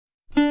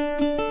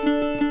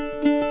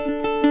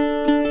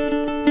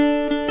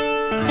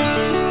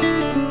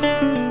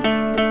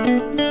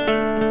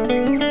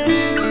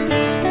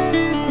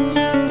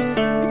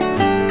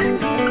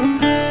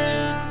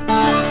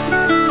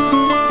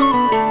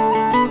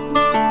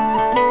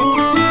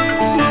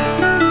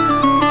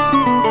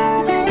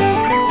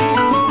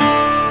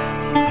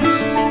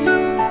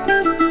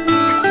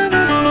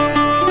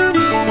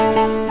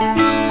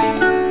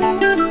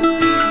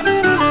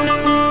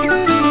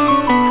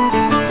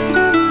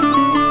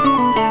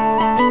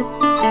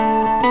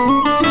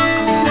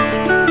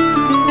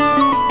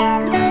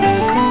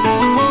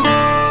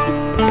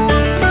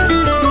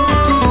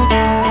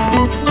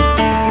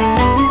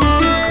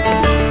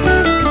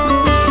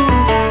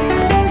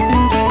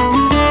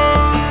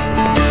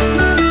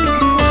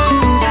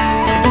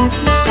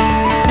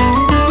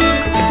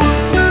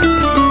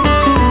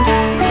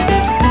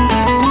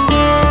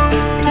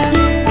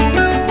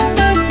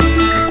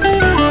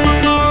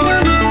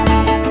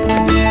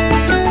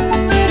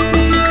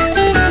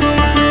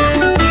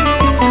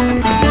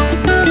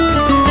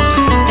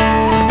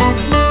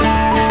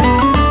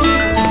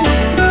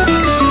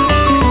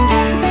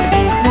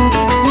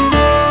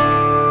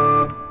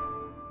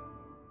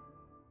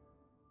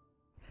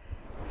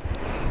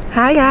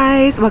Hi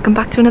guys, welcome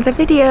back to another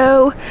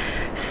video.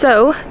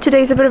 So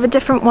today's a bit of a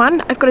different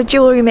one. I've got a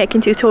jewellery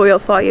making tutorial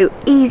for you.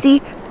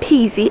 Easy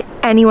peasy,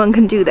 anyone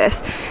can do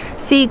this.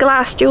 Sea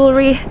glass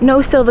jewellery, no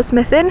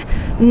silversmithing,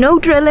 no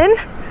drilling,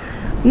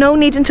 no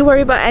needing to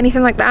worry about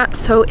anything like that.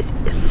 So it's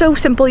so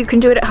simple, you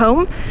can do it at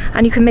home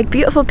and you can make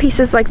beautiful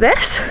pieces like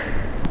this.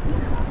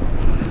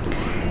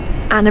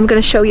 And I'm going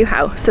to show you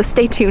how, so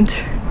stay tuned.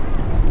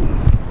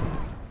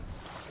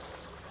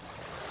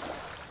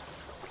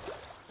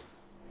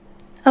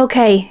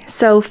 Okay,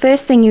 so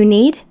first thing you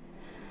need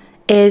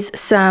is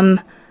some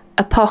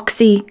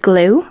epoxy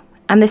glue,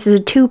 and this is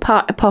a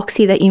 2-part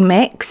epoxy that you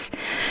mix.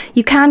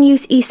 You can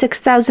use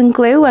E6000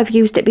 glue, I've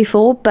used it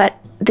before, but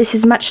this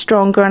is much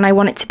stronger and I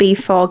want it to be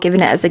for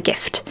giving it as a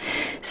gift.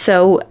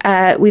 So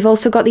we've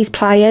also got these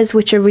pliers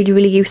which are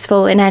really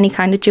useful in any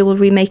kind of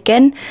jewellery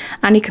making,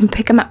 and you can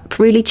pick them up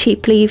really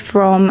cheaply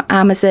from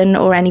Amazon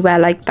or anywhere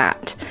like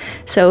that.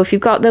 So if you've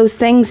got those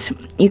things,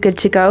 you're good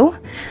to go.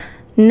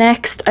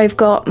 Next, I've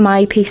got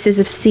my pieces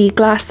of sea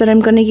glass that I'm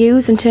going to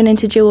use and turn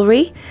into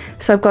jewellery.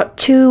 So I've got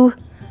 2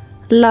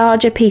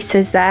 larger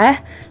pieces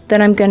there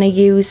that I'm going to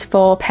use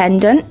for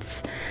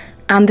pendants,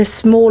 and the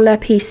smaller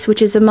piece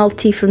which is a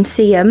multi from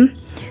Seam,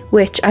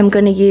 which I'm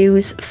going to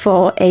use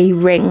for a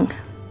ring.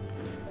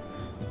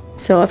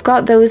 So I've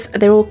got those,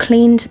 they're all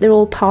cleaned, they're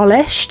all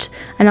polished,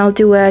 and I'll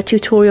do a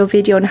tutorial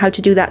video on how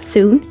to do that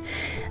soon.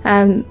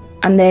 And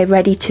they're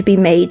ready to be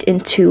made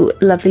into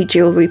lovely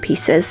jewellery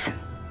pieces.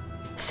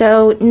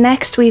 So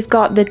next we've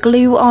got the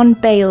glue on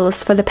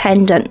bails for the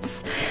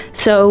pendants.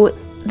 So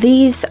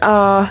these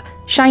are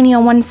shiny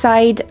on one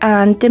side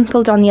and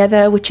dimpled on the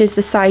other, which is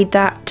the side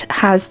that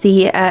has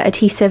the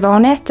adhesive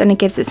on it, and it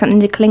gives it something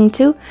to cling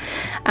to.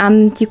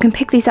 And you can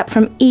pick these up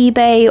from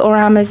eBay or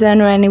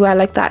Amazon or anywhere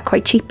like that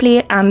quite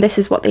cheaply, and this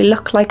is what they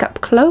look like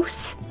up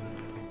close.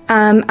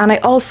 And I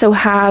also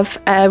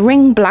have a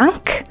ring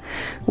blank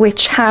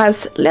which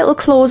has little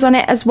claws on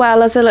it as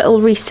well as a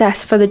little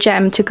recess for the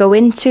gem to go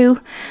into.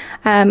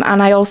 And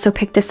I also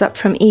picked this up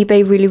from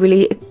eBay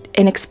really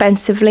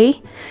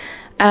inexpensively.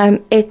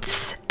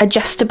 It's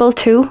adjustable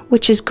too,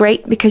 which is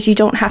great because you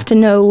don't have to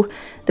know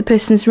the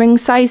person's ring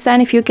size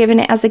then if you're giving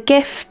it as a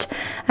gift.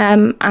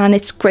 And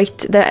it's great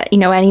that, you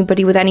know,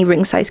 anybody with any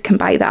ring size can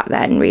buy that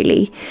then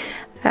really.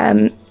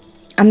 And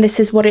this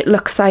is what it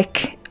looks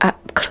like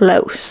up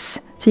close.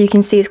 So you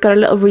can see it's got a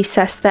little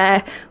recess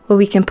there where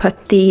we can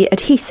put the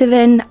adhesive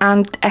in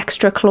and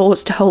extra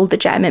claws to hold the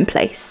gem in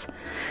place.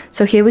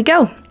 So here we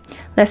go.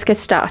 Let's get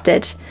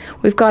started.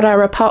 We've got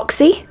our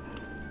epoxy.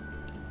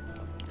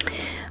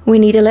 We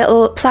need a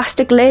little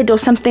plastic lid or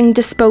something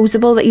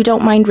disposable that you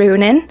don't mind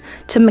ruining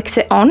to mix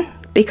it on,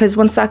 because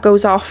once that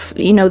goes off,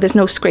 you know, there's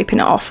no scraping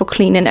it off or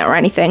cleaning it or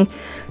anything.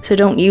 So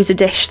don't use a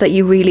dish that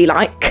you really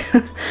like.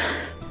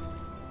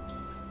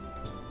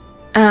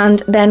 And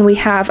then we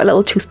have a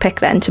little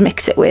toothpick then to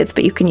mix it with,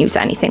 but you can use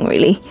anything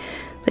really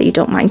that you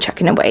don't mind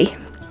chucking away.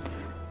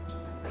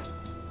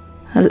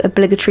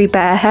 Obligatory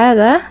bear hair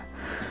there.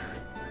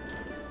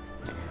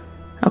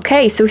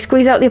 Okay, so we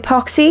squeeze out the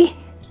epoxy.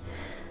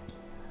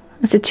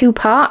 It's a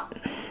 2-part.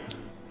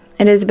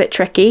 It is a bit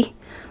tricky.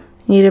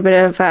 You need a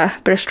bit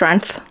of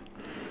strength.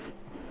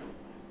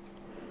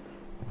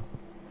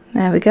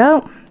 There we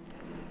go.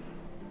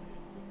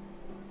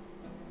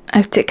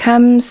 Out it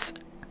comes.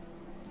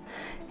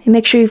 You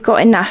make sure you've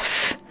got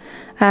enough,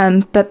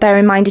 but bear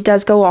in mind it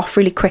does go off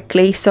really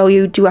quickly, so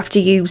you do have to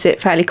use it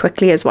fairly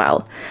quickly as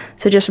well.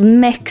 So just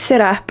mix it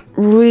up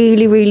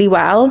really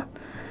well.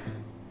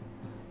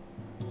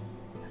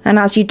 And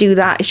as you do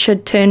that, it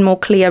should turn more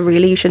clear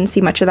really. You shouldn't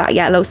see much of that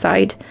yellow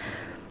side.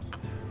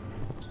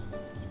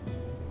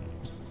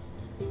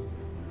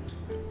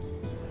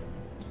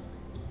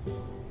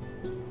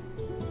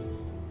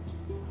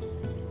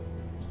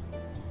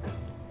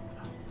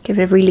 Give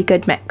it a really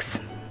good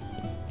mix.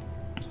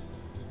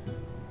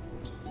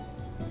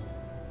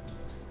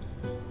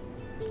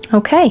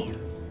 Okay,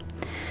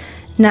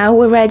 now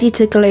we're ready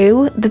to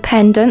glue the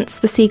pendants,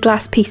 the sea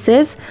glass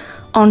pieces,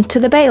 onto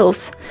the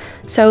bails.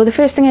 So the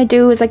first thing I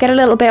do is I get a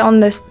little bit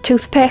on the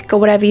toothpick or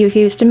whatever you've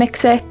used to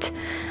mix it,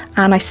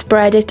 and I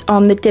spread it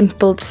on the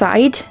dimpled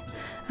side,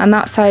 and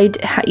that side,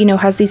 you know,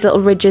 has these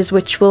little ridges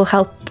which will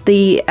help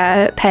the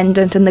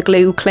pendant and the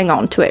glue cling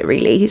onto it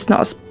really. It's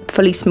not a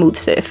fully smooth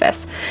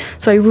surface.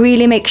 So I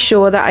really make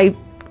sure that I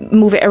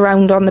move it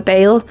around on the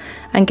bail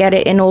and get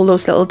it in all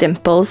those little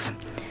dimples.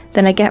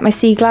 Then I get my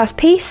sea glass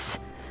piece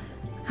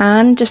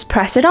and just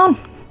press it on.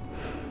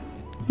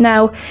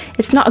 Now,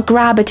 it's not a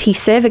grab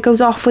adhesive, it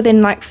goes off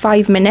within like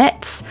 5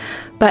 minutes,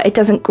 but it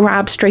doesn't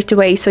grab straight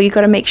away, so you've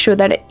got to make sure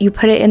that you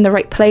put it in the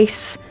right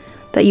place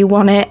that you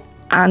want it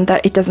and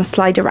that it doesn't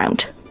slide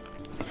around.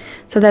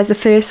 So there's the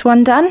first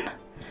one done,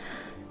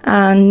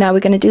 and now we're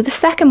going to do the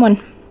second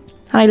one.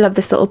 And I love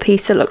this little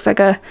piece, it looks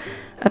like a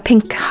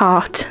pink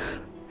heart,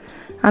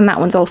 and that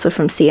one's also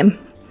from Seam.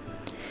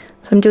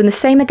 So I'm doing the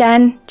same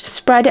again, just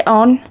spread it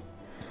on,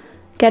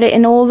 get it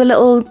in all the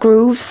little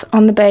grooves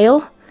on the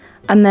bail,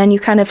 and then you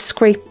kind of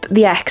scrape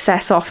the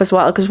excess off as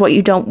well, because what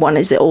you don't want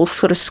is it all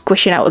sort of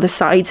squishing out of the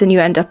sides and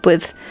you end up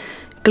with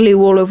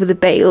glue all over the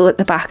bail at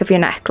the back of your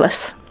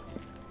necklace.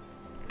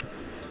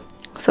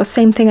 So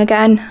same thing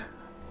again,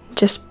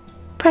 just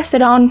press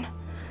it on.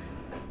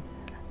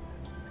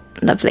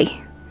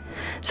 Lovely.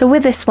 So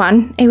with this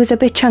one, it was a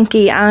bit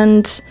chunky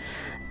and,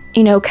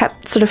 you know,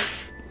 kept sort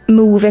of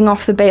moving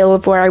off the bail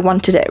of where I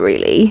wanted it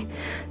really.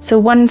 So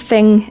one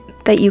thing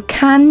that you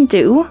can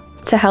do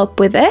to help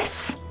with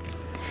this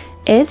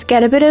is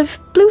get a bit of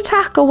blue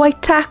tack or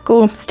white tack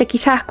or sticky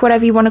tack,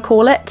 whatever you want to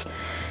call it,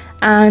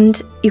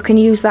 and you can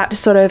use that to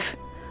sort of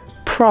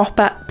prop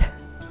up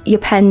your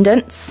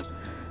pendants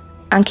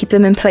and keep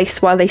them in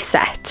place while they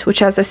set,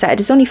 which, as I said,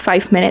 is only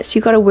 5 minutes.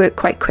 You've got to work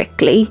quite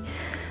quickly.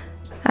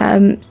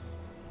 And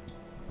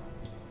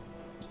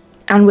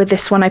with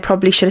this one, I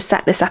probably should have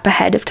set this up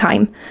ahead of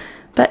time.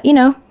 But, you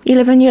know, you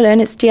live and you learn.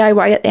 It's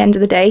DIY at the end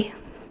of the day.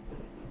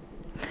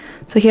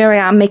 So here I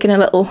am making a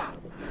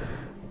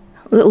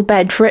little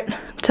bed for it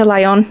to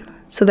lie on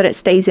so that it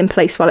stays in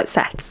place while it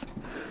sets.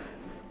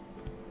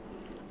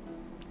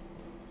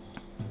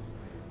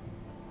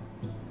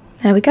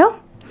 There we go.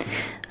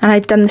 And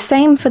I've done the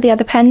same for the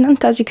other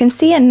pendant, as you can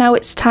see, and now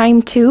it's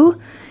time to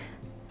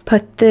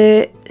put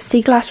the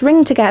sea glass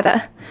ring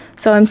together.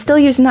 So I'm still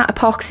using that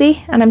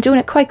epoxy, and I'm doing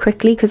it quite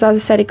quickly because, as I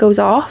said, it goes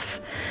off.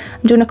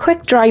 I'm doing a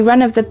quick dry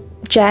run of the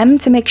gem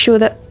to make sure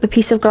that the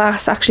piece of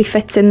glass actually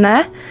fits in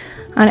there,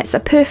 and it's a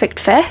perfect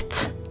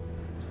fit.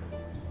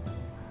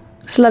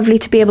 It's lovely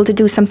to be able to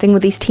do something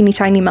with these teeny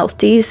tiny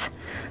multis,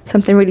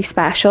 something really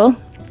special.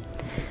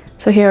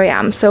 So here I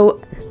am.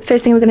 So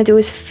first thing we're going to do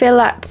is fill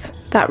up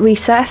that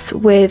recess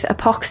with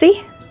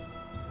epoxy.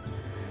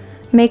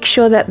 Make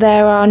sure that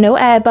there are no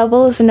air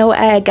bubbles, no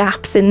air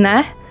gaps in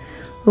there.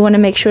 We want to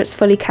make sure it's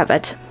fully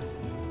covered.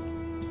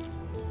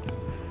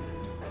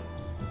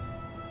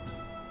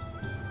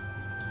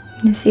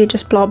 You see,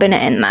 just blobbing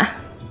it in there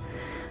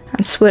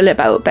and swirl it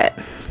about a bit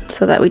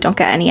so that we don't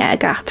get any air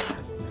gaps.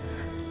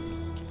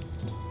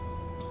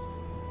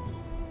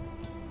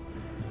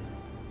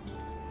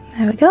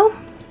 There we go.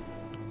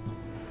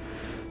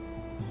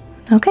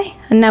 Okay,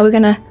 and now we're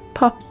going to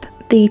pop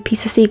the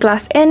piece of sea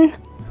glass in.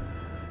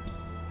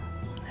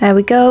 There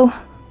we go.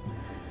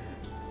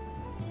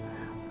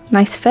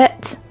 Nice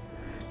fit.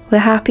 We're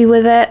happy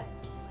with it.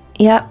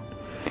 Yep.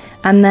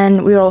 And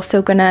then we're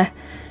also going to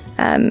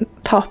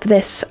pop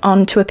this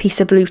onto a piece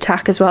of blue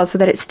tack as well so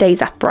that it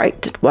stays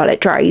upright while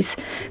it dries,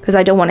 because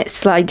I don't want it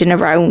sliding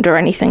around or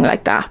anything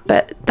like that.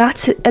 But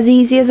that's as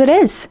easy as it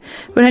is.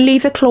 We're going to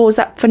leave the claws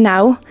up for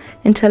now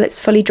until it's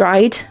fully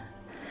dried.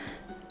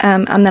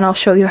 And then I'll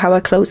show you how I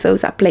close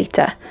those up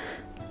later.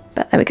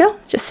 But there we go,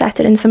 just set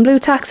it in some blue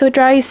tack so it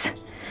dries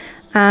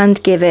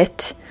and give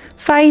it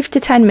 5 to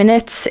 10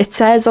 minutes. It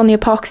says on the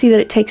epoxy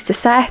that it takes to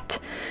set,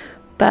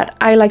 but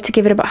I like to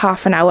give it about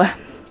half an hour.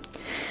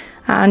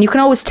 And you can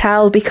always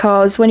tell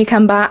because when you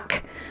come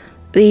back,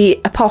 the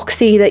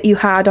epoxy that you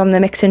had on the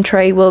mixing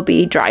tray will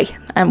be dry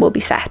and will be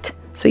set,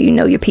 so you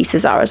know your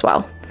pieces are as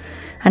well,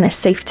 and it's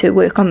safe to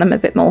work on them a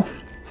bit more.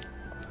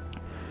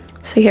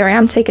 So here I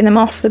am taking them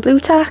off the blue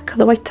tack,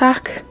 the white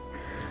tack.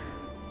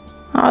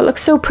 Oh, it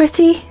looks so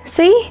pretty,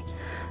 see?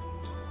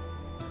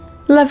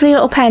 Lovely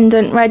little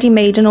pendant, ready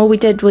made, and all we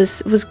did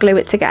was glue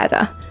it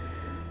together.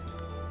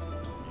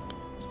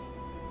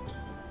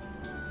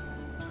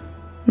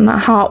 And that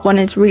heart one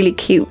is really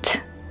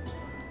cute.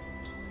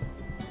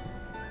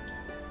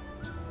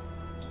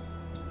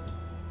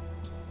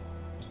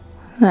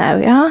 There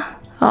we are.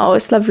 Oh,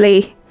 it's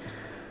lovely.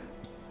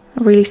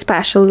 A really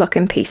special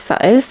looking piece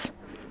that is.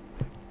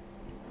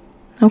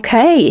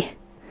 Okay,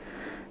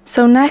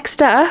 so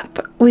next up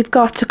we've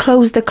got to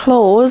close the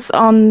claws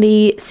on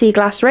the sea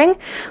glass ring,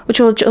 which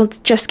will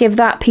just give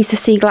that piece of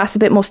sea glass a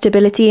bit more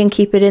stability and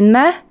keep it in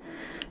there.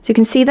 So you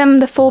can see them,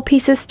 the 4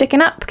 pieces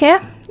sticking up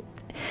here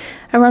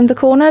around the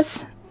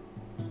corners.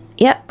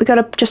 Yep, we've got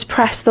to just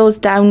press those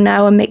down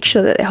now and make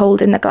sure that they're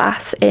holding the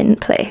glass in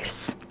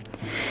place.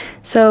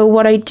 So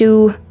what I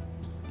do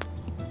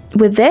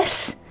with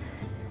this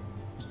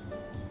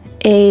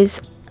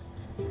is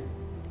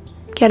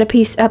get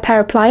a pair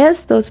of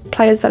pliers, those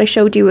pliers that I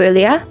showed you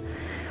earlier.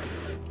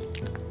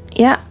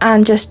 Yeah,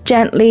 and just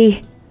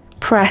gently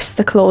press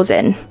the claws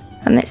in,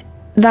 and it's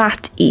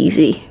that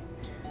easy.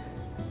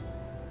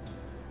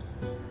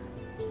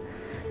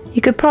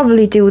 You could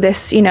probably do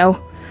this, you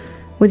know,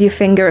 with your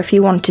finger if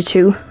you wanted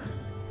to.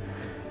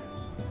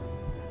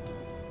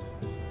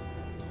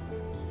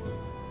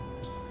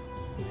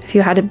 If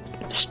you had a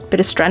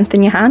bit of strength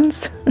in your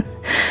hands.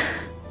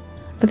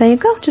 But there you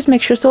go, just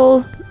make sure it's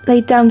all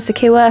laid down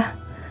secure.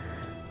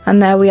 And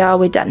there we are,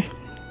 we're done.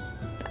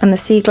 And the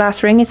sea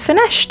glass ring is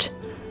finished.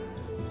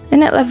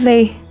 Isn't it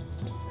lovely?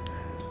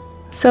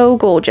 So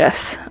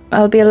gorgeous.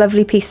 That'll be a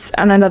lovely piece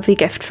and a lovely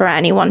gift for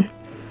anyone.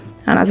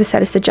 And as I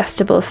said, it's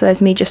adjustable, so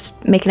there's me just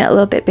making it a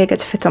little bit bigger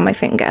to fit on my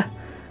finger.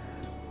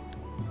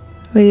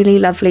 Really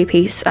lovely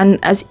piece, and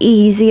as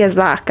easy as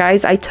that,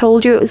 guys. I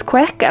told you it was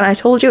quick, and I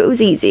told you it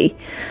was easy.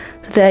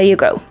 There you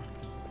go.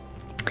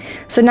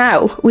 So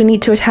now we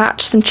need to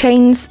attach some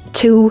chains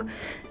to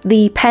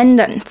the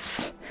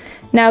pendants.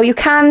 Now you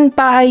can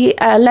buy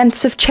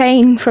lengths of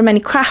chain from any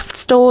craft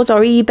stores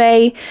or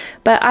eBay,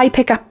 but I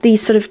pick up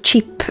these sort of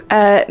cheap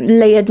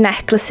layered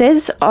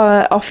necklaces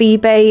off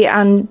eBay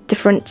and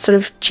different sort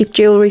of cheap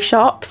jewellery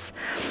shops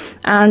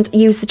and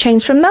use the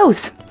chains from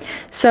those.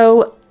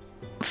 So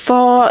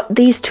for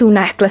these two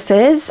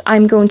necklaces,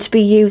 I'm going to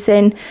be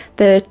using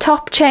the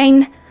top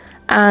chain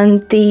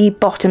and the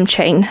bottom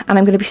chain, and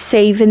I'm going to be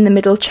saving the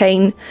middle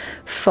chain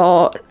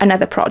for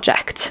another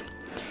project.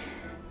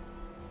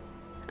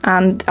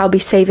 And I'll be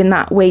saving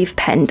that wave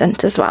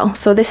pendant as well.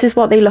 So this is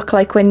what they look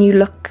like when you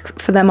look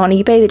for them on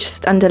eBay. They're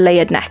just under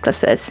layered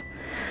necklaces.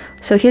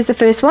 So here's the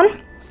first one.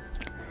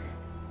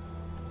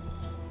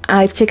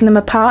 I've taken them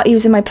apart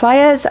using my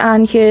pliers,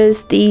 and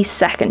here's the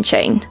second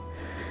chain,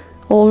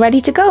 all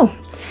ready to go.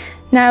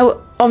 Now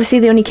obviously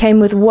they only came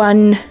with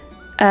one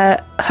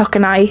hook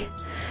and eye,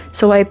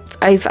 so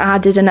I've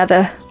added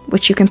another,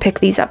 which you can pick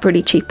these up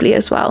really cheaply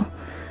as well.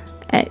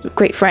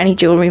 Great for any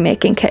jewellery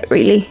making kit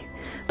really.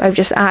 But I've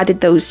just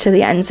added those to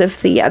the ends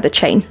of the other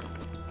chain.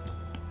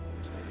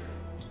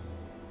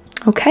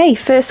 Okay,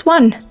 first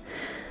one.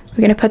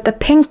 We're going to put the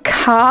pink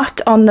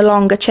heart on the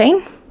longer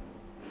chain.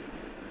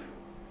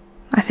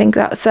 I think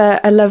that's a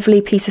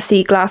lovely piece of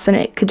sea glass, and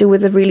it could do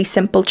with a really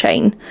simple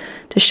chain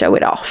to show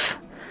it off.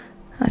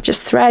 I'll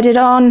just thread it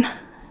on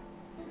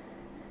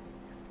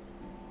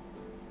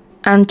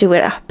and do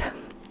it up.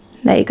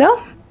 There you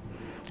go.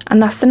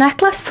 And that's the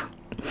necklace.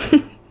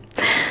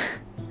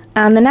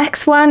 And the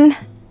next one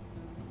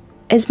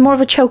is more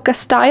of a choker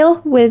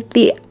style with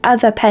the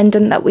other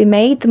pendant that we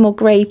made, the more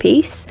grey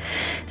piece.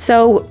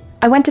 So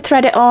I went to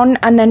thread it on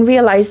and then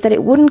realised that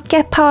it wouldn't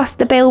get past,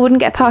 the bail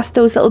wouldn't get past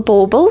those little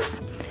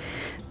baubles,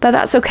 but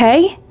that's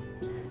okay.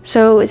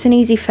 So it's an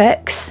easy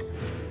fix.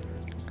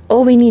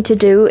 All we need to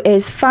do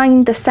is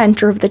find the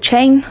centre of the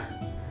chain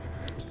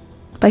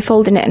by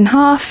folding it in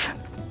half,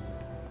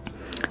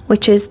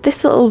 which is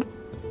this little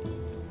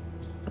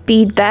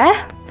bead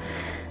there.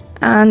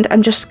 And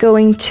I'm just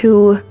going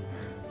to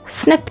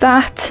snip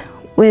that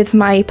with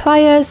my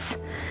pliers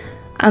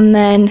and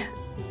then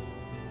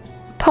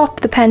pop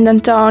the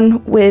pendant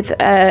on with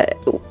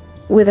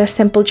a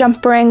simple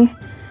jump ring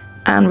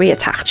and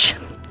reattach,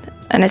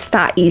 and it's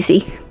that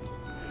easy.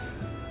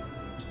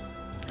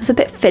 It's a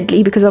bit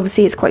fiddly because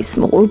obviously it's quite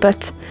small,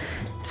 but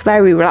it's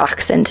very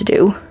relaxing to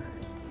do.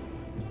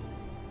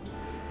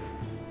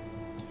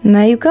 And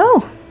there you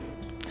go.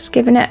 Just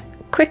giving it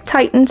a quick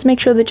tighten to make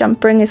sure the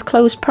jump ring is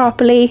closed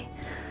properly.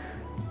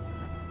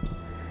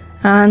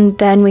 And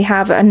then we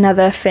have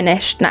another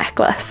finished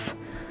necklace.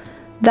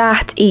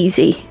 That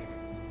easy.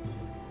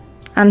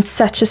 And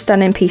such a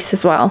stunning piece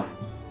as well.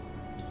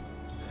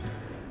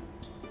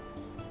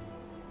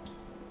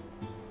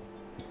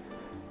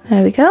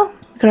 There we go.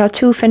 We've got our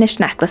two finished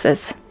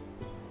necklaces.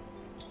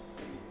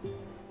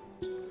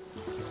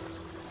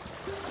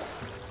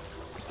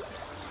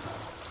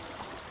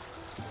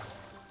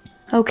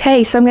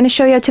 Okay, so I'm going to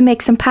show you how to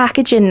make some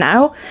packaging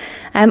now.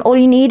 All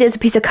you need is a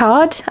piece of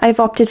card. I've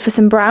opted for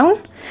some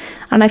brown,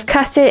 and I've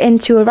cut it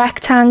into a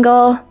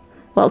rectangle,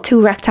 well,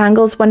 two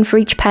rectangles, one for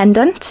each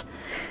pendant,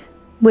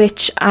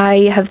 which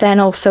I have then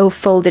also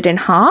folded in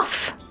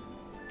half.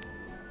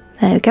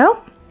 There we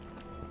go.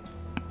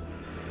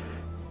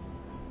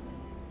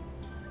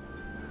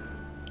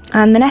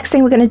 And the next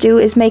thing we're going to do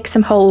is make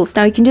some holes.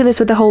 Now you can do this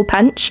with the hole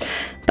punch,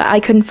 but I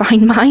couldn't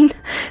find mine,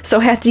 so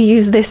I had to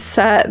use this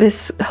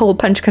this hole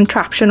punch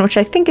contraption, which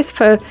I think is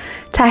for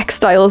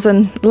textiles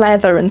and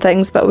leather and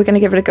things, but we're going to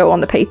give it a go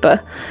on the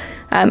paper.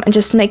 And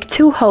just make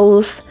two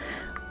holes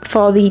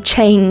for the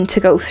chain to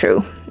go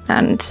through.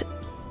 And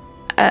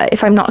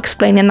if I'm not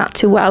explaining that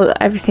too well,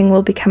 everything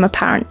will become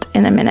apparent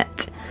in a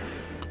minute.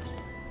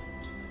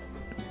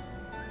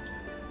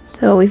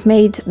 So we've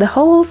made the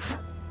holes.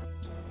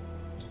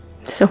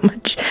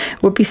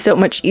 Would be so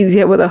much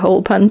easier with a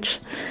hole punch.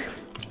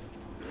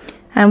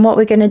 And what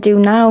we're going to do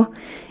now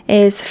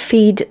is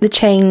feed the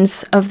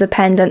chains of the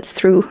pendants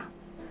through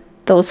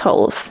those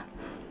holes.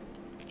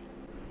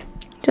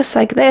 Just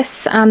like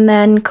this, and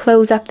then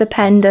close up the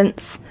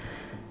pendants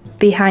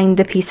behind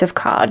the piece of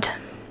card.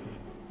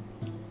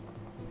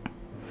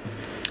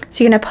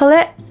 So you're going to pull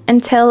it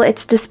until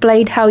it's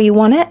displayed how you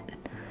want it.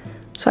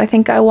 So I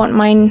think I want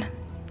mine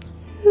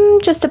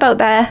just about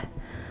there.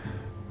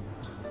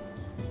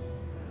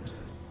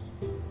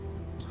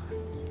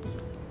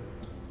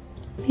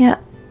 Yeah,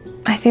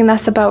 I think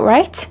that's about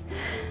right.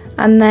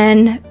 And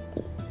then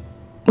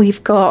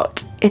we've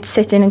got it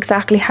sitting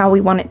exactly how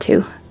we want it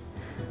to.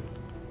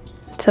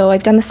 So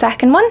I've done the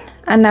second one,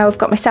 and now I've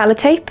got my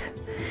sellotape,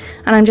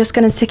 and I'm just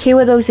going to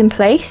secure those in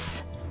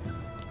place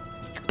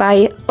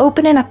by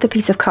opening up the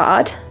piece of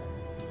card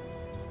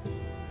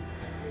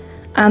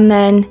and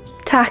then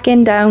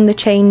tacking down the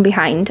chain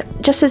behind,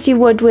 just as you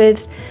would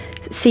with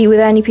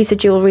any piece of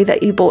jewellery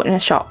that you bought in a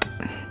shop.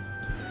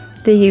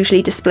 They're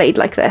usually displayed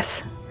like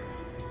this.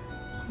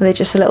 They're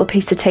just a little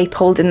piece of tape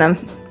holding them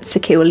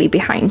securely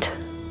behind.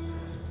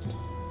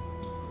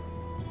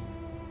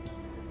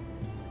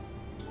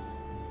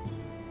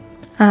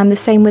 And the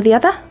same with the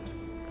other.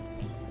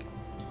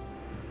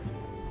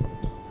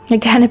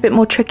 Again, a bit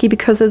more tricky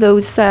because of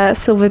those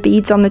silver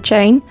beads on the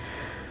chain.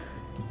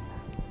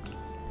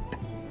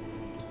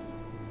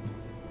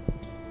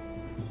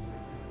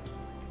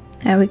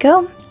 There we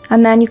go.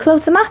 And then you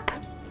close them up.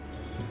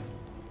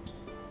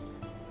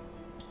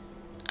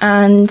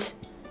 And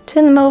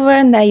turn them over,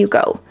 and there you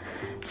go.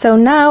 So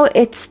now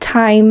it's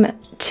time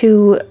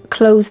to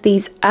close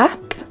these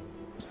up.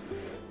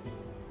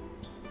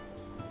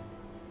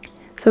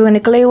 So we're going to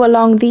glue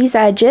along these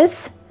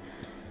edges,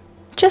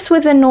 just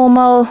with a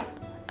normal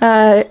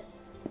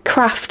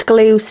craft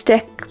glue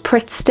stick,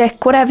 Pritt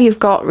stick, whatever you've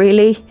got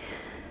really.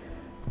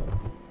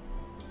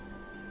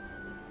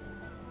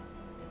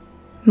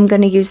 I'm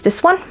going to use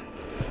this one.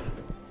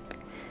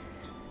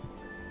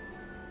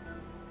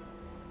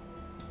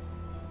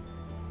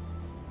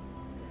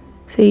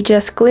 So you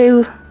just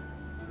glue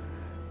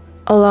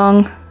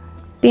along,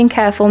 being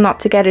careful not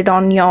to get it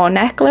on your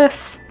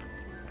necklace.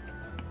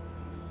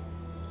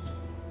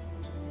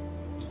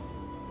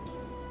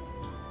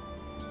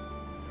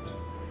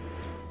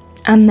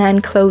 And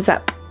then close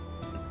up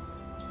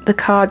the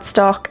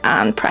cardstock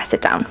and press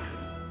it down.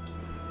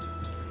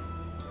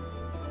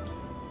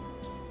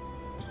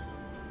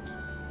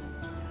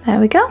 There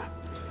we go.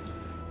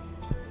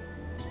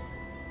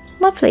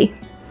 Lovely.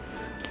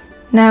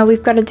 Now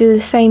we've got to do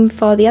the same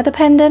for the other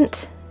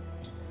pendant.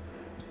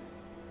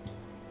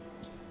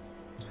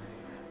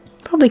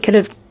 Probably could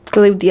have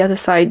glued the other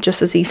side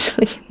just as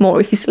easily,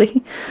 more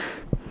easily.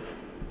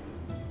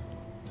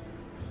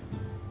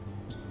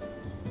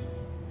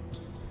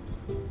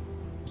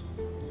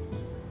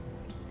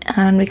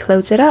 And we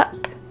close it up.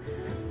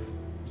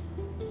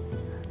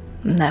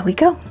 And there we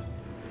go.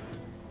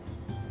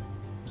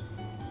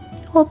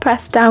 All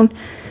pressed down,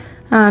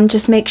 and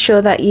just make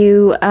sure that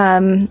you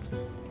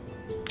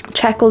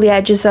check all the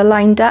edges are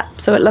lined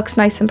up so it looks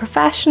nice and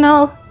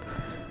professional.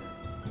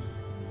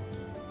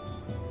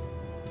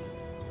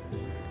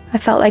 I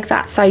felt like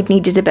that side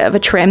needed a bit of a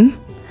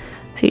trim,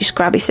 so you just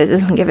grab your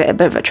scissors and give it a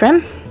bit of a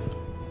trim.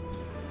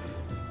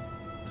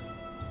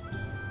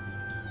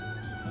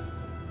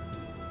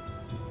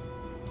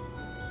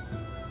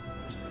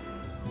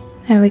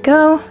 There we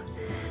go.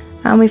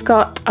 And we've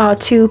got our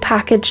two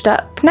packaged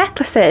up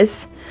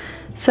necklaces.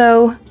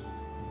 So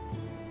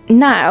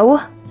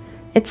now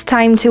it's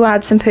time to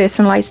add some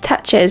personalised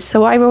touches.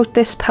 So I wrote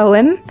this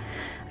poem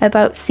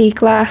about sea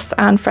glass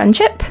and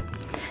friendship,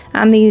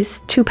 and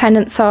these two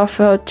pendants are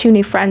for two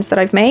new friends that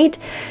I've made.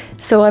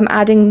 So I'm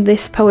adding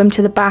this poem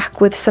to the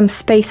back with some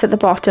space at the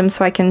bottom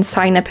so I can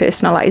sign a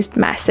personalised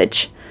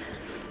message.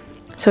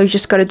 So you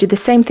just got to do the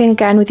same thing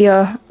again with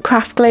your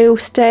craft glue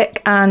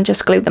stick and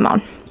just glue them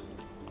on.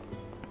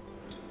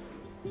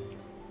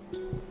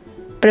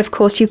 But of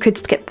course you could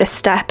skip this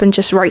step and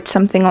just write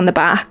something on the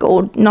back,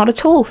 or not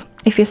at all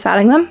if you're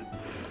selling them.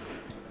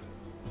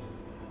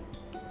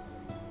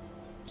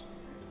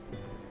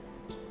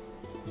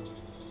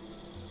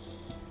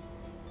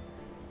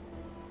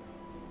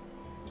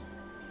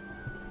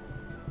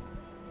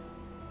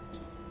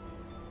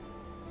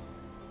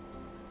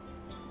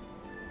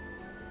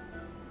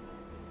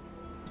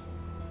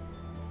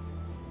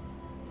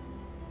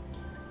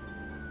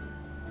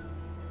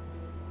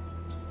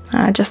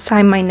 I just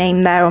signed my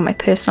name there on my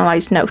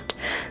personalised note.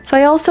 So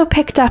I also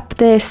picked up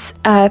this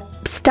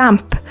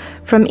stamp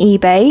from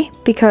eBay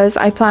because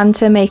I plan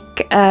to make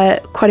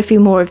quite a few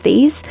more of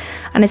these,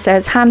 and it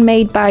says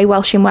handmade by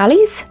Welsh and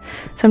Wellies.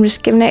 So I'm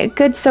just giving it a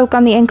good soak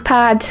on the ink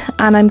pad,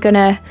 and I'm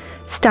gonna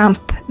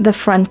stamp the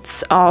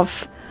fronts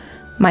of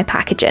my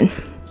packaging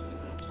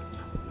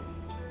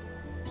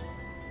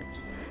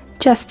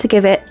just to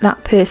give it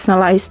that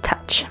personalised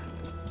touch.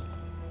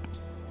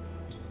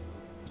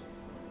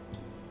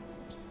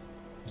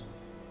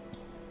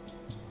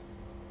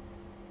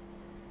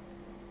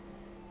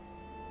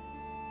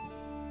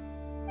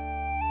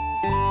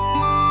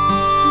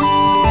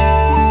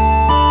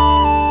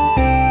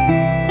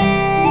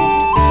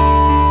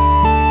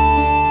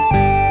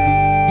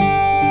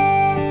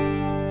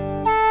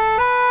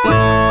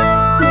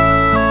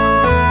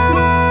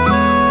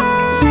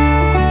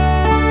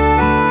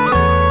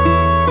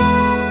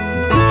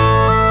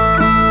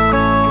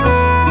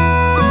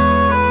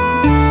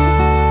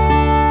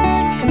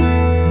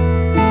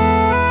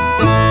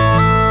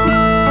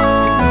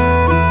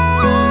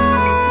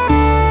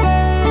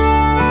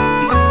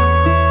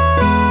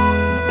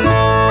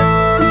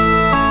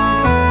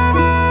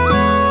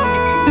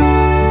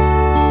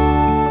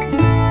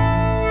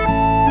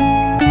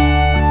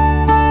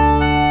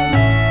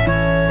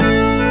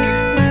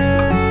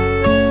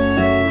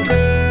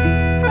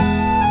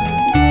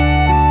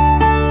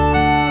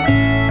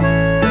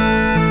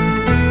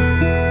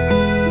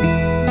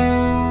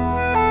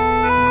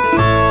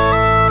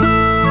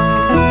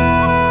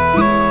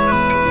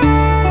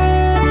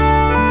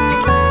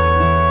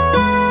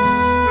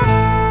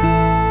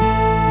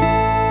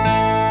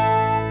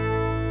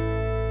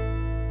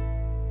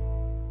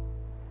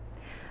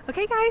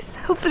 Okay guys,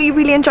 hopefully you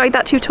really enjoyed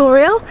that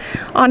tutorial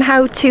on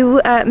how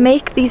to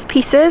make these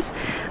pieces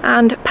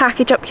and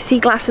package up your sea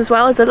glass as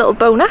well as a little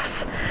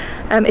bonus.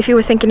 if you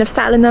were thinking of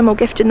selling them or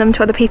gifting them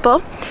to other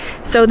people.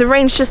 So the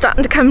rain's just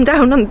starting to come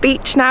down on the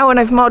beach now, and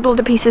I've modelled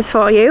the pieces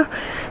for you.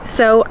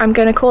 So I'm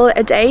going to call it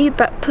a day,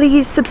 but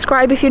please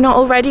subscribe if you're not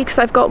already, because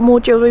I've got more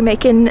jewellery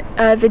making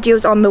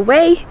videos on the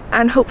way,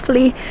 and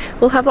hopefully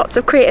we'll have lots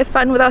of creative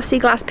fun with our sea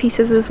glass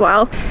pieces as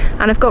well.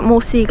 And I've got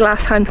more sea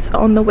glass hunts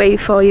on the way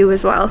for you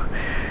as well.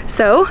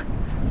 So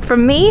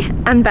from me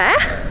and Bear,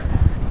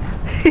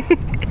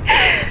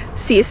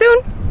 see you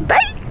soon.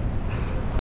 Bye.